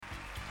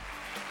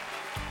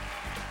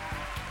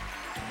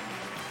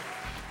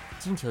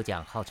金球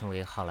奖号称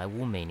为好莱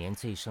坞每年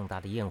最盛大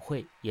的宴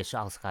会，也是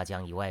奥斯卡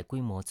奖以外规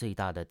模最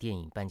大的电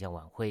影颁奖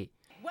晚会。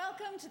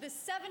Welcome to the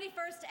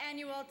 71st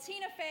annual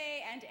Tina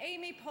Fey and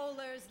Amy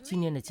Poehler's。今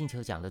年的金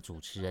球奖的主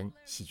持人、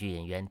喜剧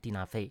演员蒂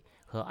娜费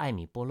和艾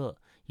米·波勒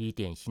以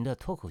典型的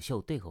脱口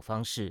秀对口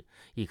方式，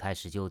一开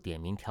始就点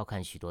名调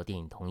侃许多电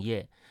影同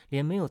业，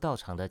连没有到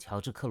场的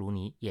乔治·克鲁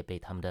尼也被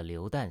他们的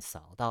流弹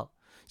扫到。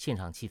现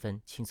场气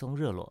氛轻松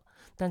热络，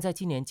但在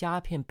今年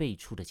佳片辈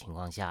出的情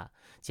况下，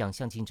奖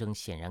项竞争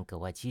显然格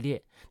外激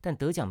烈，但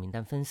得奖名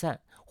单分散，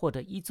获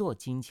得一座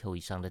金球以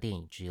上的电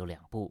影只有2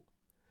部。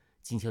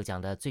金球奖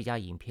的最佳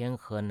影片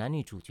和男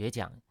女主角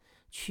奖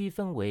区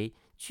分为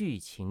剧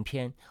情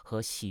片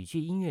和喜剧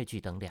音乐剧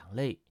等2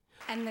类。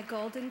And the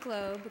Golden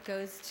Globe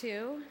goes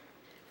to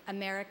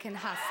American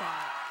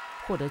Hustle。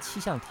获得7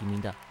项提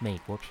名的《美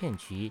国骗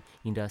局》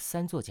赢得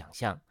3座奖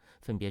项，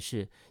分别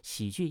是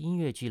喜剧音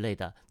乐剧类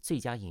的最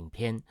佳影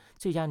片、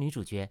最佳女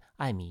主角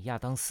艾米·亚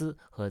当斯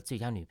和最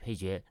佳女配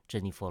角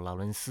珍妮弗·劳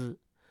伦斯。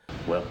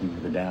Welcome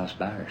to the Dallas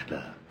Buyers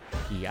Club。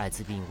以艾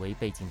滋病为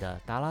背景的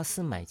达拉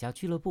斯买家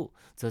俱乐部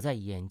则在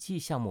演技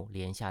项目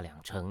连下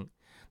2城。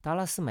达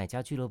拉斯买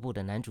家俱乐部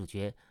的男主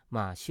角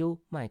马修·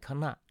麦康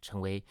纳成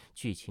为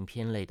剧情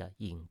片类的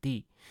影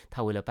帝。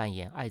他为了扮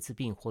演艾滋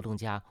病活动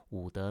家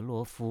伍德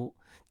罗夫，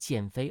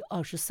减肥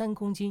23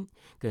公斤，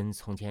跟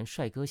从前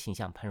帅哥形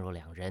象判若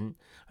两人。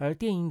而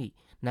电影里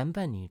男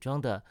扮女装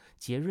的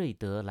杰瑞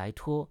德·莱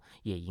托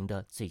也赢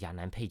得最佳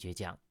男配角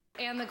奖。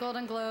And the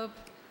Golden Globe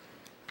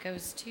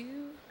goes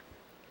to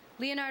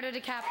Leonardo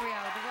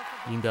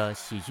DiCaprio。 赢得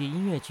喜剧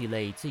音乐剧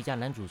类最佳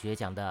男主角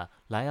奖的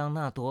莱昂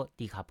纳多·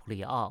迪卡普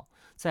里奥，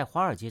在《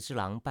华尔街之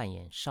狼》扮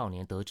演少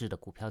年得志的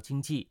股票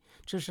经纪，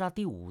这是他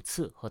第5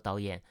次和导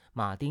演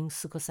马丁·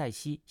斯科塞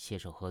西携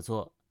手合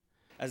作。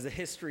As the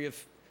history of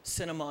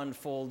cinema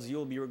unfolds,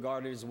 you will be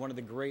regarded as one of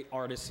the great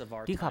artists of our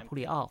time。 迪卡普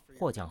里奥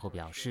获奖后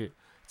表示，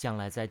将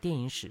来在电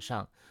影史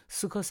上，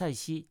斯科塞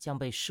西将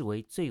被视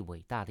为最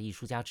伟大的艺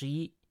术家之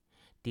一。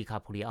迪卡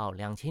普里奥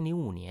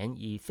2005年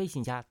以《飞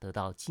行家》得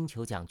到金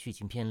球奖剧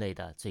情片类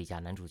的最佳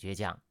男主角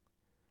奖。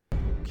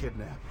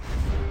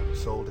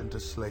Sold into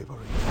slavery。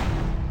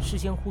 事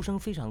先呼声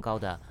非常高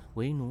的《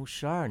为奴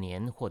12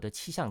年》获得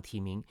7项提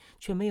名，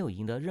却没有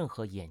赢得任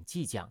何演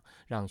技奖，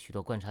让许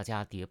多观察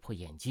家跌破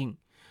眼镜。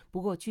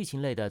不过剧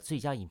情类的最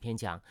佳影片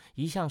奖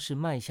一向是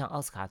迈向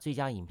奥斯卡最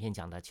佳影片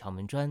奖的敲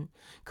门砖，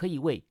可以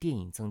为电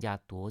影增加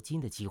夺金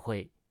的机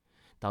会。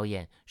导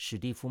演史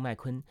蒂夫·麦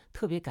昆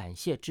特别感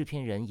谢制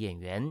片人演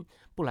员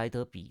布莱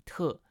德·比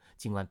特，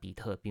尽管比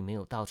特并没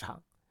有到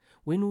场。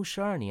为奴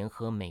12年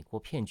和美国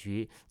骗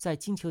局在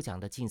金球奖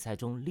的竞赛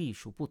中隶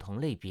属不同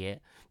类别，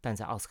但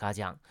在奥斯卡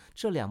奖，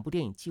这2部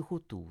电影几乎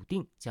笃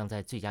定将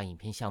在最佳影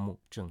片项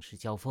目正式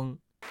交锋。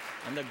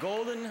 And the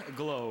Golden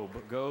Globe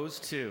goes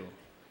to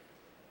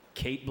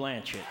Kate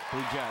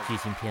Blanchett。 剧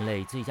情片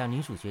类最佳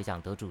女主角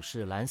奖得主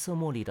是蓝色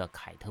茉莉的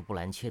凯特·布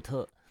兰切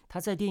特，她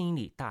在电影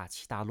里大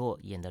起大落，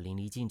演得淋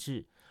漓尽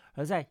致。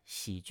而在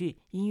喜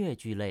剧音乐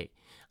剧类，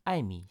艾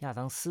米·亚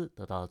当斯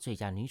得到最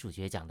佳女主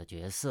角奖的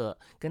角色，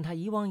跟她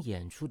以往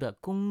演出的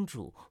公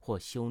主或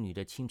修女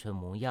的清纯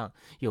模样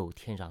有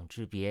天壤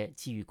之别，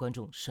给予观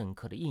众深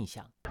刻的印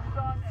象。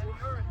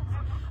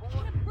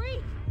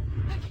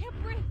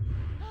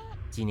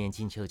今年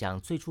金球奖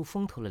最出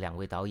风头的2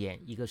位导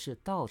演，一个是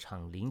到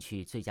场领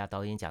取最佳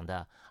导演奖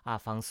的阿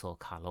方索·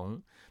卡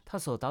隆，他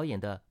所导演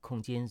的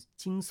空间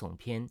惊悚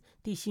片《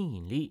地心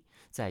引力》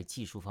在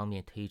技术方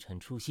面推陈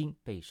出新，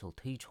备受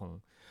推崇。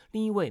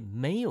另一位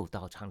没有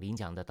到场领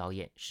奖的导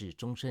演是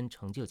终身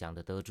成就奖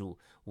的得主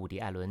伍迪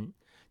·艾伦。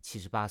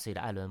78岁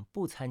的艾伦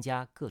不参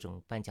加各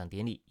种颁奖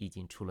典礼已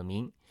经出了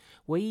名，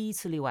唯一一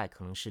次例外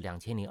可能是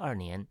2002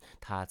年，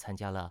他参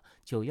加了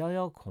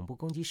911恐怖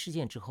攻击事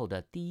件之后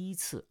的第1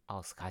次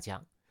奥斯卡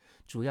奖，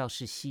主要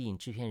是吸引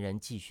制片人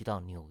继续到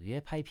纽约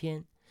拍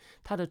片。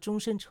他的终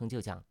身成就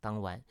奖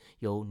当晚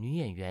由女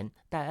演员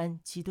戴安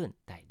·基顿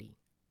带领。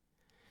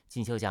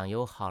金球奖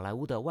由好莱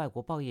坞的外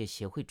国报业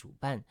协会主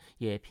办，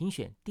也评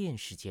选电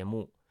视节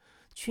目。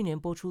去年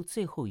播出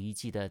最后一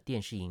季的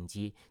电视影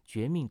集《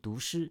绝命毒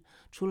师》，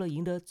除了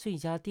赢得最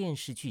佳电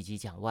视剧集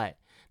奖外，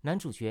男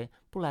主角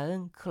布莱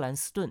恩·克兰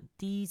斯顿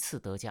第1次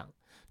得奖，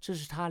这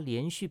是他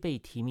连续被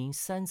提名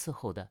3次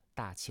后的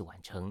大器晚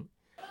成。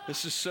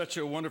This is such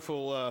a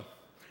wonderful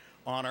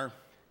honor。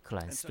 克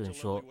兰斯顿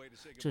说，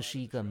这是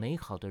一个美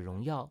好的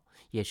荣耀，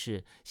也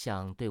是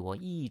向对我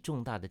意义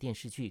重大的电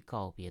视剧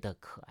告别的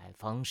可爱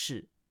方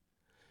式。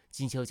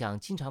金球奖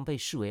经常被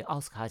视为奥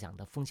斯卡奖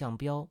的风向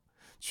标，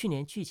去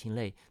年剧情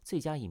类最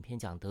佳影片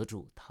奖得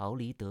主逃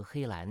离德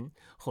黑兰，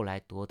后来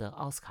夺得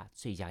奥斯卡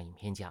最佳影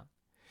片奖。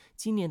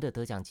今年的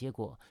得奖结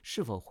果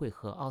是否会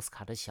和奥斯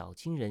卡的小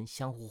金人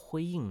相互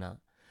辉映呢？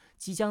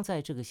即将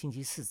在这个星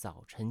期4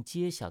早晨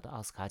揭晓的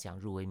奥斯卡奖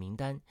入围名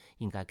单，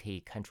应该可以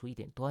看出一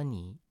点端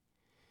倪。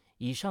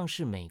以上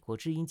是美国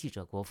之音记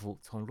者国福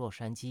从洛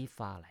杉矶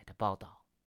发来的报道。